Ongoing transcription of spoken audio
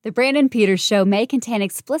The Brandon Peters Show may contain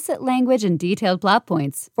explicit language and detailed plot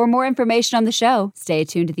points. For more information on the show, stay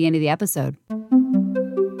tuned to the end of the episode.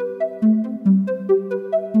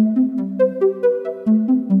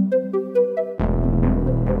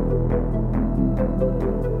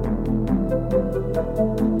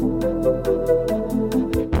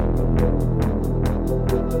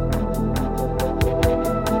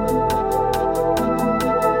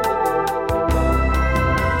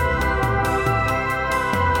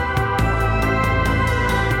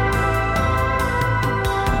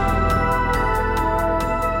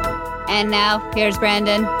 And now, here's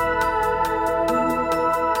Brandon.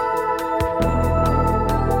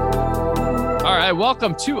 All right,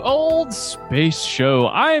 welcome to Old Space Show.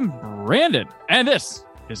 I'm Brandon, and this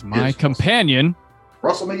is my companion,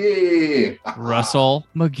 Russell McGee. Russell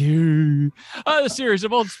McGee. The series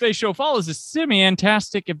of Old Space Show follows the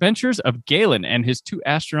semi-antastic adventures of Galen and his two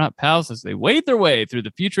astronaut pals as they wade their way through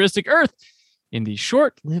the futuristic Earth in the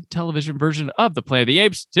short-lived television version of The Planet of the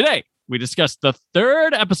Apes. Today, we discuss the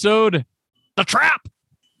third episode, The Trap.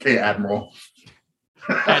 Okay, Admiral.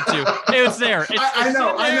 Had to. It was there. I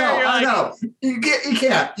know. You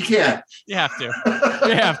can't. You have to.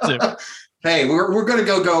 You have to. Hey, we're gonna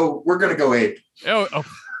go. We're gonna go ape. Oh.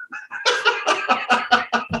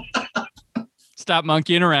 Stop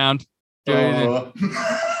monkeying around.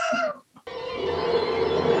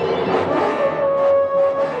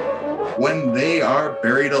 When they are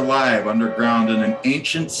buried alive underground in an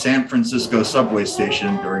ancient San Francisco subway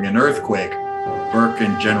station during an earthquake, Burke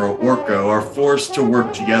and General Orko are forced to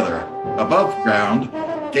work together. Above ground,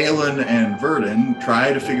 Galen and Verdon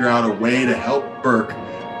try to figure out a way to help Burke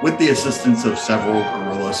with the assistance of several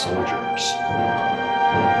guerrilla soldiers.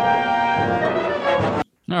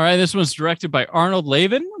 All right, this one's directed by Arnold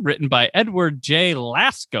Lavin, written by Edward J.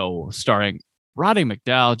 Lasko, starring Roddy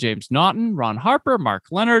McDowall, James Naughton, Ron Harper, Mark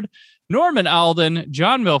Leonard, Norman Alden,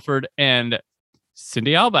 John Milford, and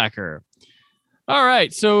Cindy Albacker. All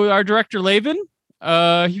right, so our director Lavin,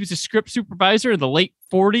 he was a script supervisor in the late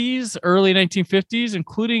 40s, early 1950s,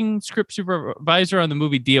 including script supervisor on the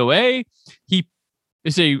movie DOA. He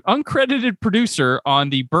is a uncredited producer on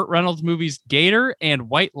the Burt Reynolds movies Gator and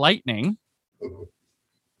White Lightning.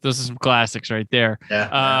 Those are some classics right there.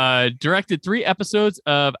 Yeah. Directed 3 episodes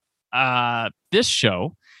of this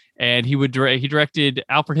show. And he directed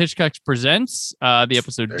Alfred Hitchcock's Presents, the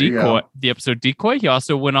episode Decoy. The episode Decoy. He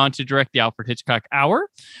also went on to direct the Alfred Hitchcock Hour,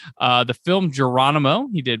 the film Geronimo.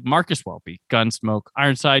 He did Marcus Welby, Gunsmoke,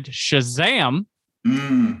 Ironside, Shazam,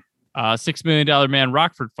 $6 Million Man,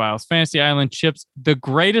 Rockford Files, Fantasy Island, Chips, The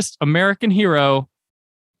Greatest American Hero,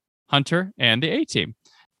 Hunter, and the A-Team.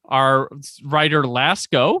 Our writer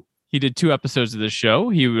Lasko, he did 2 episodes of this show.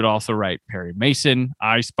 He would also write Perry Mason,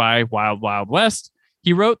 I Spy, Wild Wild West.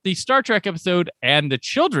 He wrote the Star Trek episode And the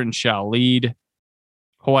Children Shall Lead,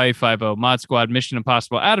 Hawaii Five-0, Mod Squad, Mission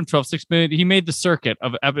Impossible, Adam 12, 6 Million. He made the circuit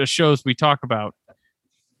of shows we talk about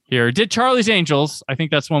here. Did Charlie's Angels. I think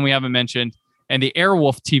that's one we haven't mentioned. And the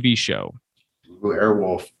Airwolf TV show. Ooh,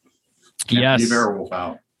 Airwolf. Yes. Leave Airwolf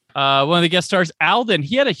out. One of the guest stars, Alden.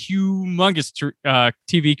 He had a humongous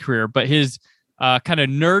TV career, but his kind of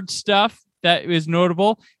nerd stuff that is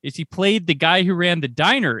notable is he played the guy who ran the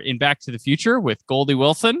diner in Back to the Future with Goldie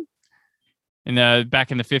Wilson back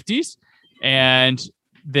in the 50s. And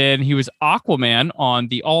then he was Aquaman on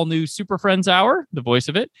the all-new Super Friends Hour, the voice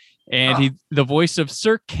of it. And he the voice of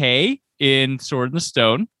Sir Kay in Sword in the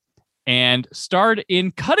Stone, and starred in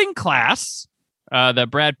Cutting Class, the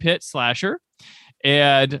Brad Pitt slasher.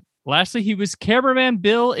 And lastly, he was cameraman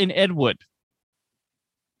Bill in Ed Wood.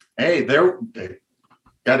 Hey, they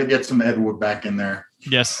got to get some Ed Wood back in there.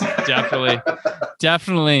 Yes, definitely.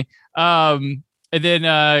 Definitely. And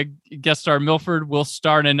then guest star Milford will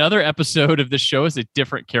star in another episode of the show as a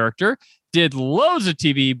different character. Did loads of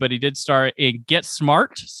TV, but he did star in Get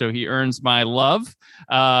Smart, so he earns my love.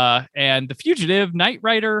 And The Fugitive, Knight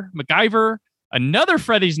Rider, MacGyver, another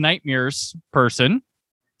Freddy's Nightmares person.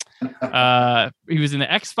 He was in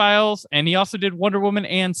the X-Files, and he also did Wonder Woman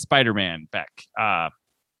and Spider-Man back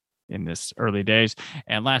in this early days.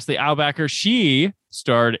 And lastly, Albacker, she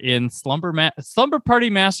starred in Slumber Party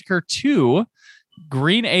Massacre 2,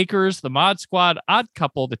 Green Acres, The Mod Squad, Odd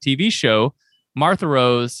Couple, the TV show, Martha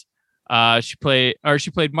Rose. She played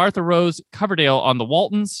Martha Rose Coverdale on The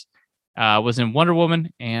Waltons, was in Wonder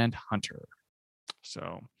Woman and Hunter.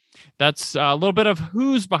 So that's a little bit of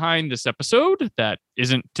who's behind this episode that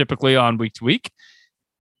isn't typically on week to week.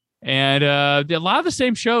 And a lot of the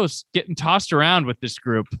same shows getting tossed around with this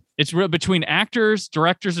group. It's between actors,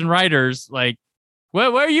 directors, and writers. Like,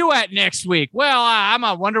 where are you at next week? Well, I'm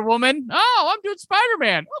on Wonder Woman. Oh, I'm doing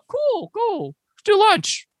Spider-Man. Oh, cool. Let's do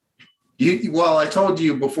lunch. Well, I told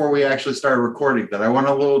you before we actually started recording that I went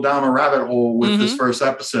a little down a rabbit hole with this first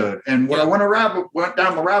episode. And what I went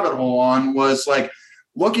down the rabbit hole on was like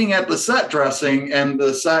looking at the set dressing and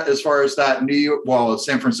the set as far as that New York, well, it's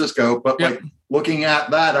San Francisco, but like looking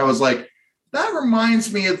at that, I was like, that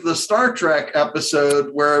reminds me of the Star Trek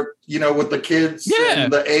episode where, you know, with the kids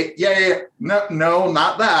and the no,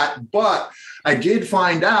 not that. But I did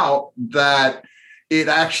find out that it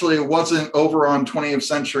actually wasn't over on 20th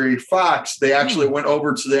Century Fox. They actually went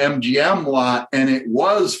over to the MGM lot, and it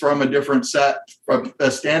was from a different set, a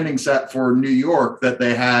standing set for New York that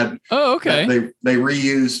they had. Oh, okay. They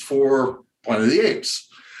reused for Planet of the Apes.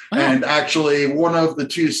 Oh. And actually, one of the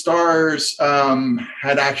two stars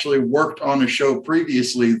had actually worked on a show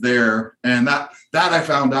previously there. And that I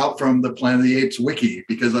found out from the Planet of the Apes wiki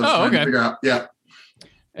because I was trying to figure out. Yeah.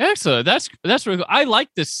 Excellent. That's really cool. I like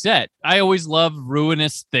this set. I always love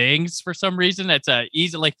ruinous things for some reason. That's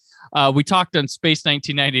easy. Like we talked on Space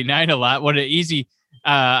 1999 a lot. What an easy.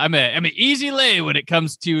 I'm an easy lay when it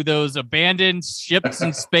comes to those abandoned ships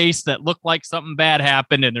in space that look like something bad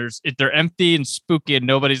happened and they're empty and spooky and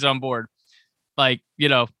nobody's on board. Like, you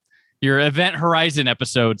know, your Event Horizon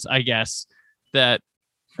episodes, I guess. That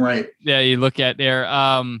right. Yeah, you look at there.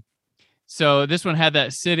 So this one had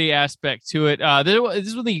that city aspect to it.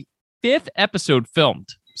 This was the 5th episode filmed.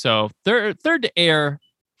 So third to air,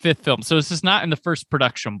 5th film. So this is not in the first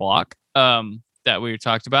production block that we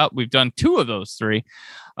talked about. We've done 2 of those 3.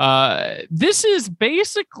 This is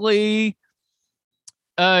basically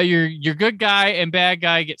your good guy and bad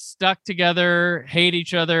guy get stuck together, hate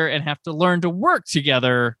each other, and have to learn to work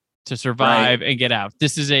together to survive and get out.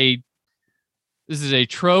 This is a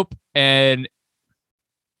trope, and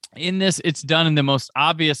in this, it's done in the most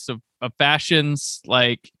obvious of fashions.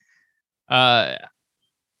 Like, I'm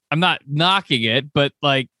not knocking it, but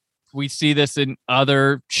like we see this in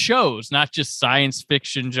other shows, not just science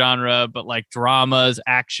fiction genre, but like dramas,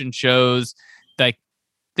 action shows, like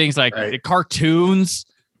things like the cartoons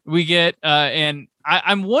we get. And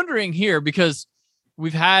I'm wondering here because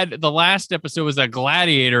we've had the last episode was a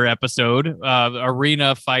gladiator episode,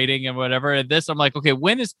 arena fighting and whatever. And this, I'm like, okay,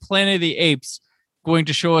 when is Planet of the Apes going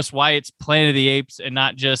to show us why it's Planet of the Apes and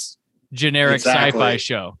not just generic sci-fi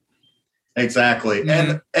show? Exactly.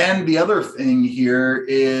 And the other thing here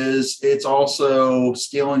is it's also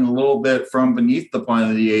stealing a little bit from beneath the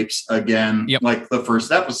Planet of the Apes again, like the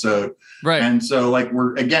first episode. Right. And so like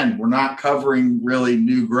we're not covering really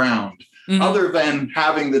new ground other than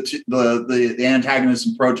having the antagonist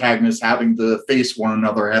and protagonist having to face one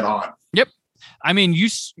another head on. Yep. I mean,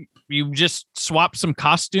 you just swap some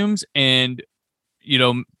costumes and, you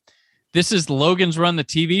know, this is Logan's Run, the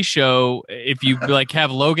TV show. If you like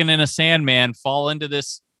have Logan and a Sandman fall into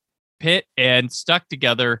this pit and stuck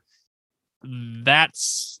together,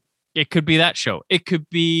 it could be that show. It could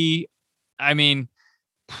be, I mean,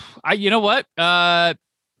 you know what?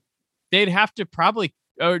 They'd have to probably,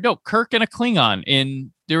 Kirk and a Klingon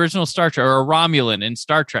in the original Star Trek, or a Romulan in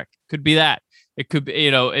Star Trek. Could be that. It could be,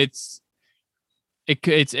 you know, it's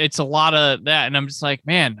a lot of that. And I'm just like,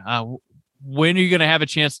 man, when are you going to have a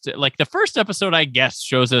chance to, like, the first episode, I guess,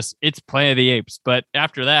 shows us it's Planet of the Apes, but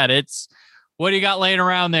after that, it's, what do you got laying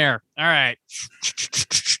around there? All right.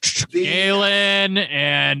 Galen,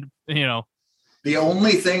 and, you know. The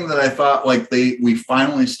only thing that I thought, like, we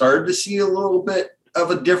finally started to see a little bit of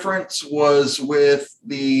a difference was with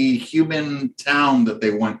the human town that they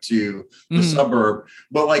went to, the suburb.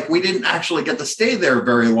 But like, we didn't actually get to stay there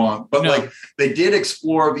very long. But like, they did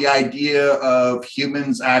explore the idea of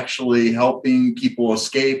humans actually helping people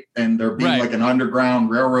escape, and there being like an underground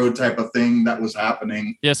railroad type of thing that was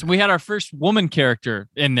happening. Yes, we had our first woman character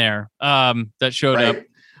in there that showed up.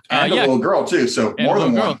 And a little girl too, so more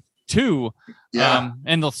than one. 2. Yeah.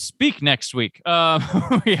 And they'll speak next week.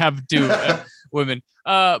 We have 2 women.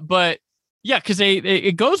 But yeah, because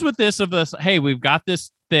it goes with this of us, hey, we've got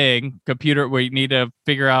this thing, computer, we need to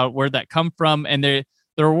figure out where that come from. And they're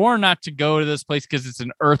warned not to go to this place because it's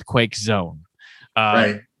an earthquake zone.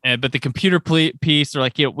 But the computer piece, they're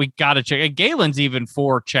like, yeah, we got to check. And Galen's even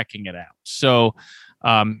for checking it out. So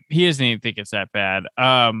he doesn't even think it's that bad.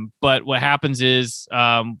 But what happens is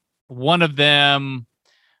one of them,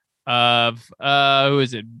 who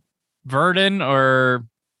is it, Verdon or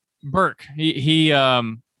Burke?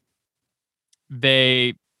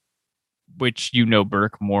 They, which you know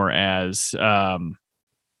Burke more as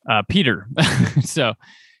Peter. So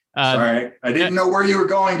sorry, I didn't know where you were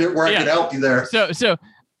going to where I could help you there. So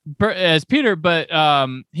as Peter, but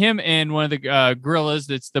him and one of the gorillas,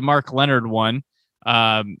 that's the Mark Leonard one,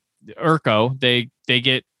 Urko, they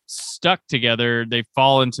get stuck together. They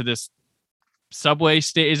fall into this subway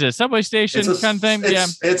station. Is it a subway station kind of thing?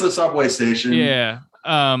 It's a subway station. Yeah.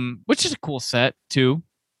 Which is a cool set too.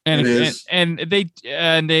 And it is. And they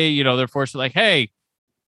they're forced to like, hey,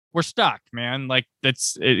 we're stuck, man. Like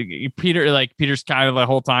Peter's kind of the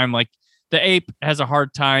whole time like the ape has a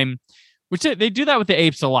hard time, which they do that with the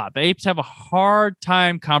apes a lot. The apes have a hard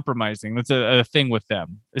time compromising. That's a thing with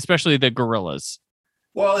them, especially the gorillas.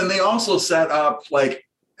 Well, and they also set up like,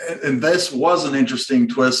 and this was an interesting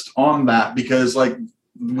twist on that because like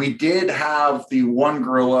we did have the one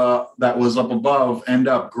gorilla that was up above end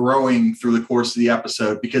up growing through the course of the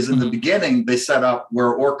episode because in the beginning they set up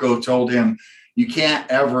where Orko told him, you can't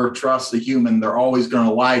ever trust a human. They're always going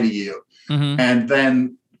to lie to you. And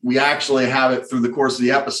then we actually have it through the course of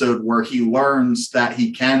the episode where he learns that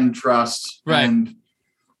he can trust. Right. And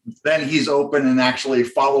then he's open and actually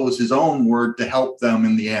follows his own word to help them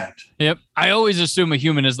in the end. Yep. I always assume a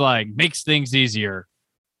human is lying. Makes things easier.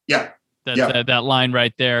 Yeah. That line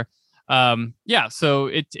right there. So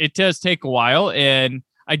it does take a while. And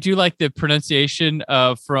I do like the pronunciation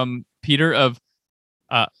from Peter of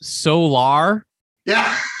solar.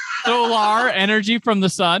 Yeah. Solar energy from the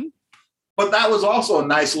sun. But that was also a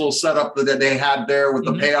nice little setup that they had there with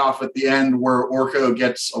the payoff at the end where Orko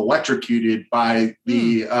gets electrocuted by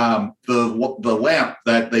the lamp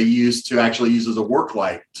that they used to actually use as a work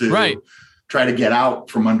light to try to get out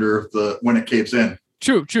from under when it caves in.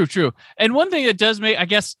 True. And one thing that does make, I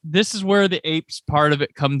guess this is where the apes part of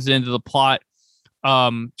it comes into the plot.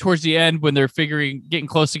 Towards the end when they're getting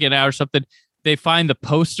close to getting out or something, they find the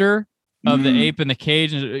poster of the ape in the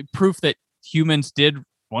cage and proof that humans did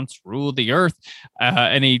once ruled the earth,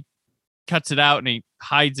 and he cuts it out and he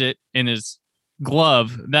hides it in his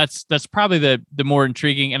glove. That's probably the more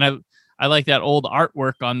intriguing, and I like that old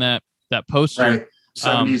artwork on that poster. Right.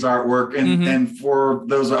 70s artwork, and for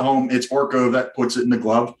those at home, it's Orko that puts it in the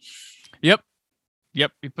glove. Yep.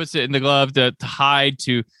 He puts it in the glove to hide,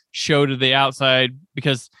 to show to the outside,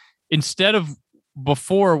 because instead of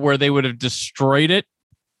before where they would have destroyed it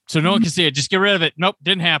so no one can see it, just get rid of it. Nope,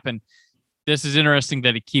 didn't happen. This is interesting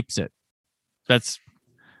that he keeps it. That's,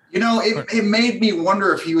 it made me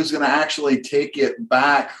wonder if he was going to actually take it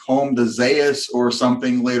back home to Zeus or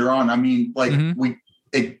something later on. I mean, like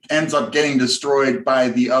it ends up getting destroyed by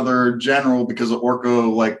the other general because of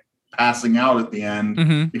Orko like passing out at the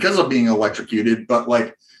end because of being electrocuted. But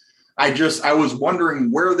like, I was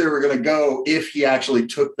wondering where they were going to go if he actually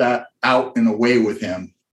took that out and away with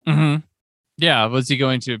him. Yeah, was he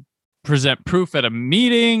going to present proof at a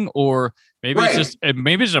meeting, or maybe it's just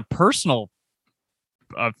a personal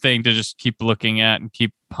thing to just keep looking at and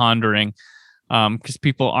keep pondering, because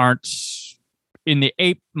people aren't in the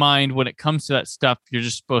ape mind when it comes to that stuff. You're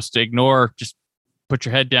just supposed to ignore, just put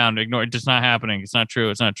your head down, ignore it. It's just not happening. It's not true.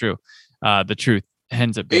 It's not true. The truth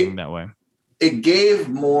ends up being that way. It gave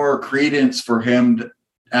more credence for him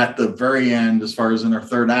at the very end, as far as in our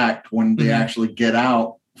third act, when they actually get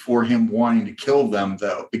out, for him wanting to kill them,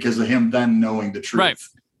 though, because of him then knowing the truth.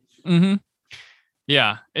 Right.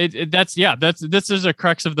 Yeah. This is a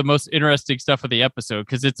crux of the most interesting stuff of the episode,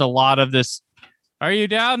 because it's a lot of this. Are you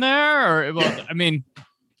down there? Or, well, I mean,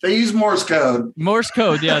 they use Morse code.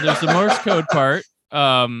 Yeah. There's the Morse code part.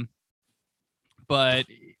 But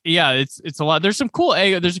yeah, it's a lot. There's some cool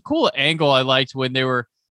angle. There's a cool angle I liked when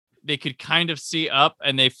they could kind of see up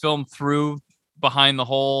and they filmed through behind the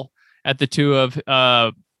hole at the two of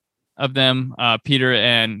them, Peter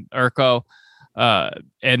and Urko.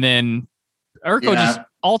 And then Urko just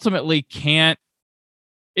ultimately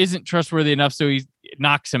isn't trustworthy enough, so he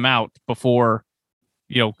knocks him out before,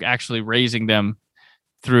 actually raising them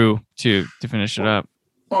through to finish it up.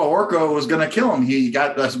 Well, Orko was going to kill him. He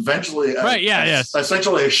got eventually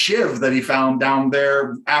essentially a shiv that he found down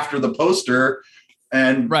there after the poster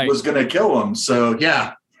and was going to kill him. So,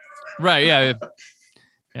 yeah. Right, yeah.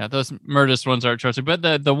 Yeah, those Murtis ones aren't trusted. But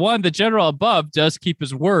the general above does keep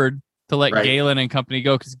his word to let Galen and company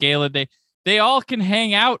go, because Galen, they all can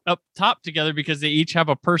hang out up top together because they each have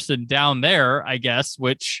a person down there, I guess,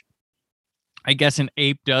 which I guess an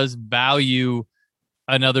ape does value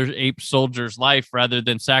another ape soldier's life rather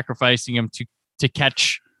than sacrificing him to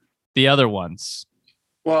catch the other ones.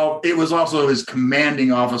 Well, it was also his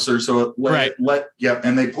commanding officer, so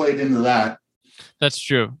and they played into that. That's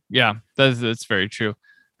true. Yeah, that's very true.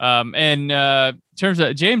 In terms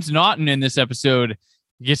of James Naughton in this episode,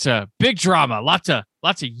 gets a big drama, lots of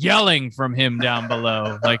yelling from him down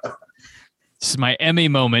below. Like, this is my Emmy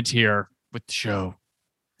moment here with the show.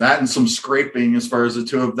 That and some scraping as far as the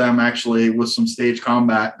two of them actually with some stage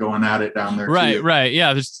combat going at it down there. Right.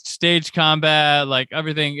 Yeah, there's stage combat, like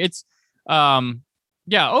everything. It's overall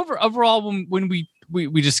when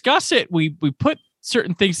we discuss it. We put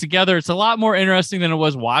certain things together. It's a lot more interesting than it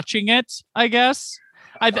was watching it, I guess.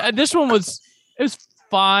 This one was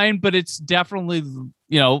fine, but it's definitely,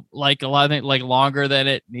 like a lot of things, like longer than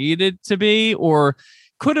it needed to be, or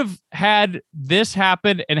could have had this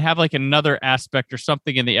happen and have like another aspect or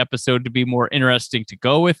something in the episode to be more interesting to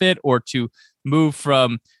go with it, or to move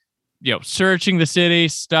from, searching the city,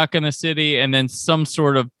 stuck in the city, and then some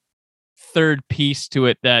sort of third piece to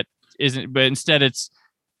it that isn't, but instead it's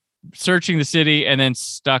searching the city and then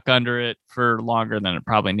stuck under it for longer than it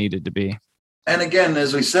probably needed to be. And again,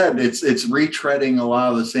 as we said, it's retreading a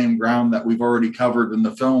lot of the same ground that we've already covered in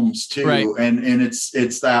the films too. Right. And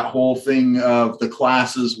it's that whole thing of the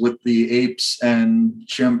classes with the apes and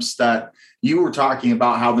chimps that you were talking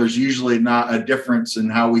about, how there's usually not a difference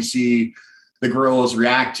in how we see the gorillas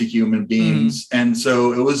react to human beings. Mm-hmm. And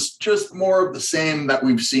so it was just more of the same that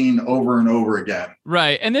we've seen over and over again.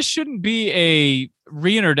 Right. And this shouldn't be a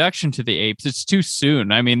reintroduction to the apes. It's too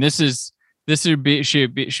soon. I mean, this should be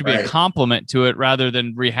a compliment to it rather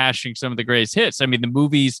than rehashing some of the greatest hits. I mean,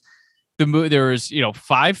 there was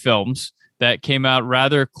 5 films that came out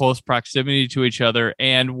rather close proximity to each other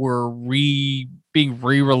and were being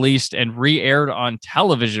re-released and re-aired on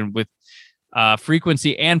television with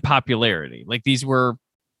frequency and popularity. Like, these were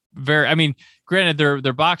granted,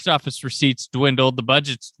 their box office receipts dwindled, the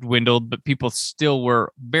budgets dwindled, but people still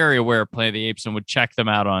were very aware of Planet of the Apes and would check them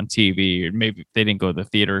out on TV. Or maybe they didn't go to the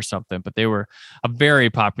theater or something, but they were a very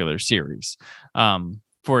popular series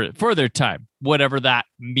for their time, whatever that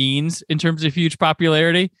means in terms of huge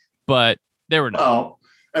popularity. But they were not. Well,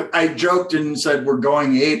 I joked and said we're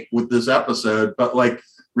going ape with this episode, but like,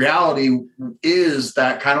 reality is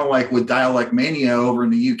that, kind of like with Dialect Mania over in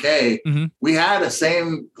the UK, mm-hmm. we had a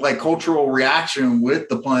same like cultural reaction with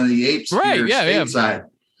the Planet of the Apes, right? Yeah, stateside.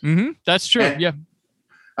 Yeah. Mm-hmm. That's true. And, yeah.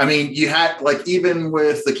 I mean, you had like, even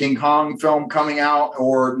with the King Kong film coming out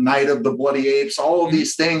or Night of the Bloody Apes, all of mm-hmm.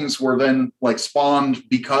 these things were then like spawned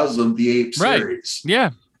because of the Ape series.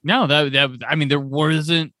 Yeah. No, there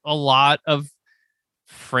wasn't a lot of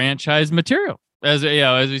franchise material. As we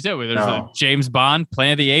said, there's a James Bond,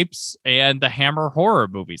 Planet of the Apes, and the Hammer horror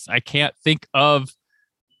movies. I can't think of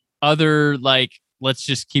other, like, let's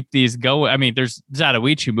just keep these going. I mean, there's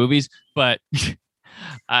Zatoichi movies, but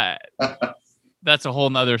that's a whole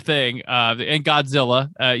nother thing. And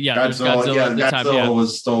Godzilla, Godzilla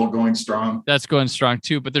was still going strong. That's going strong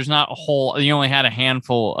too. But there's not a whole. You only had a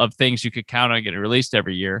handful of things you could count on getting released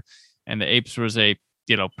every year, and the Apes was a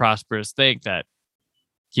prosperous thing that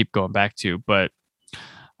keep going back to. But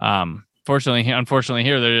unfortunately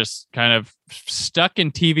here they're just kind of stuck in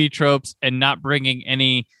TV tropes and not bringing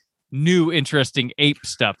any new interesting ape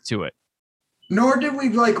stuff to it. Nor did we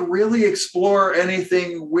like really explore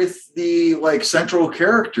anything with the like central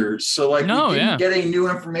characters. So like, we didn't get any new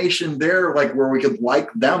information there, like where we could like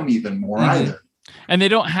them even more mm-hmm. either. And they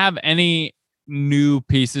don't have any new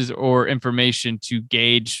pieces or information to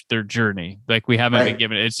gauge their journey. Like, we haven't been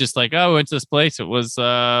given it. It's just like, oh, it's this place. It was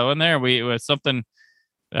when there it was something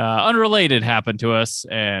unrelated happened to us,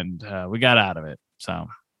 and we got out of it. So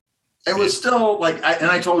it was still like,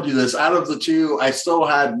 I told you this, out of the two, I still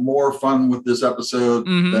had more fun with this episode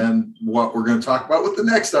mm-hmm. than what we're going to talk about with the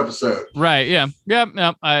next episode. Right. Yeah.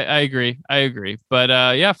 I agree.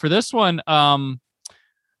 But for this one,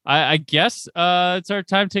 I guess it's our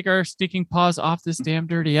time to take our stinking paws off this damn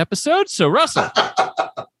dirty episode. So, Russell,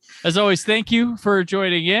 as always, thank you for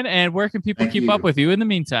joining in. And where can people keep up with you in the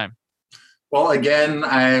meantime? Well, again,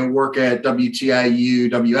 I work at WTIU,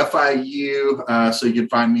 WFIU, so you can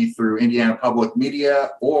find me through Indiana Public Media,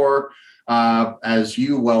 or as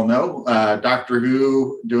you well know, Doctor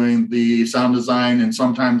Who, doing the sound design and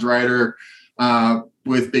sometimes writer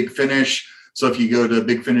with Big Finish. So if you go to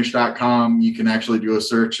bigfinish.com, you can actually do a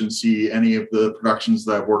search and see any of the productions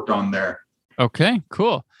that I've worked on there. Okay,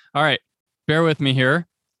 cool. All right. Bear with me here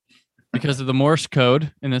because of the Morse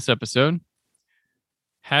code in this episode.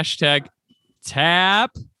 Hashtag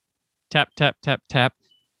tap, tap, tap, tap, tap,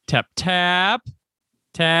 tap, tap,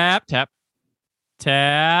 tap, tap,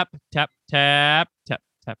 tap, tap, tap, tap,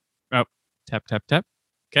 tap. Oh, tap, tap, tap.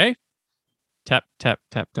 Okay. Tap, tap,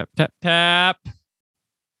 tap, tap, tap, tap.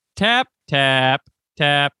 Tap, tap,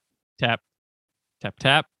 tap, tap, tap, tap,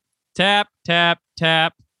 tap,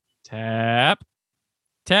 tap, tap,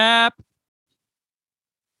 tap,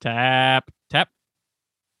 tap, tap, tap,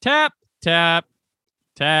 tap, tap,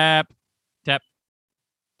 tap, tap,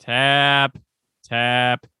 tap,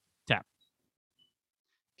 tap, tap.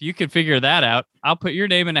 If you can figure that out, I'll put your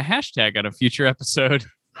name in a hashtag on a future episode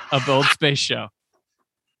of the Old Space Show.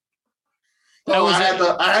 Oh,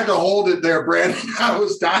 I had to hold it there, Brandon. I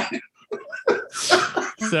was dying.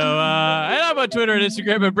 So, and I'm on Twitter and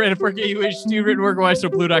Instagram at Brandon Fork, AUHT, written work at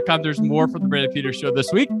WhySoBlue.com. There's more from the Brandon Peters Show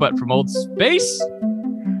this week, but from Old Space,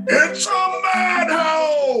 it's a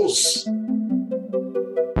madhouse!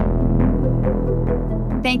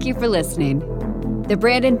 Thank you for listening. The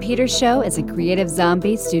Brandon Peters Show is a Creative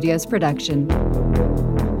Zombie Studios production.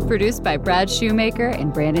 Produced by Brad Shoemaker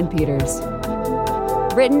and Brandon Peters.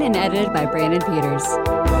 Written and edited by Brandon Peters.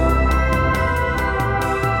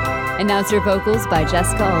 Announcer vocals by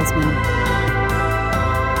Jessica Alsman.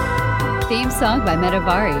 Theme song by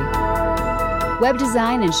Metavari. Web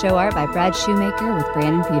design and show art by Brad Shoemaker with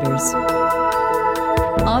Brandon Peters.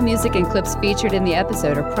 All music and clips featured in the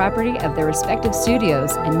episode are property of their respective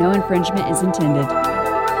studios, and no infringement is intended.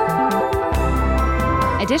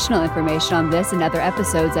 Additional information on this and other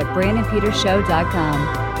episodes at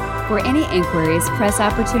BrandonPetersShow.com. For any inquiries, press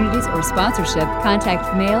opportunities, or sponsorship,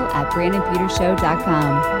 contact mail at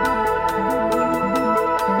BrandonPetersShow.com.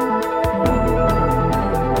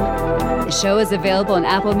 The show is available on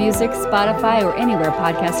Apple Music, Spotify, or anywhere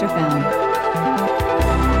podcasts are found.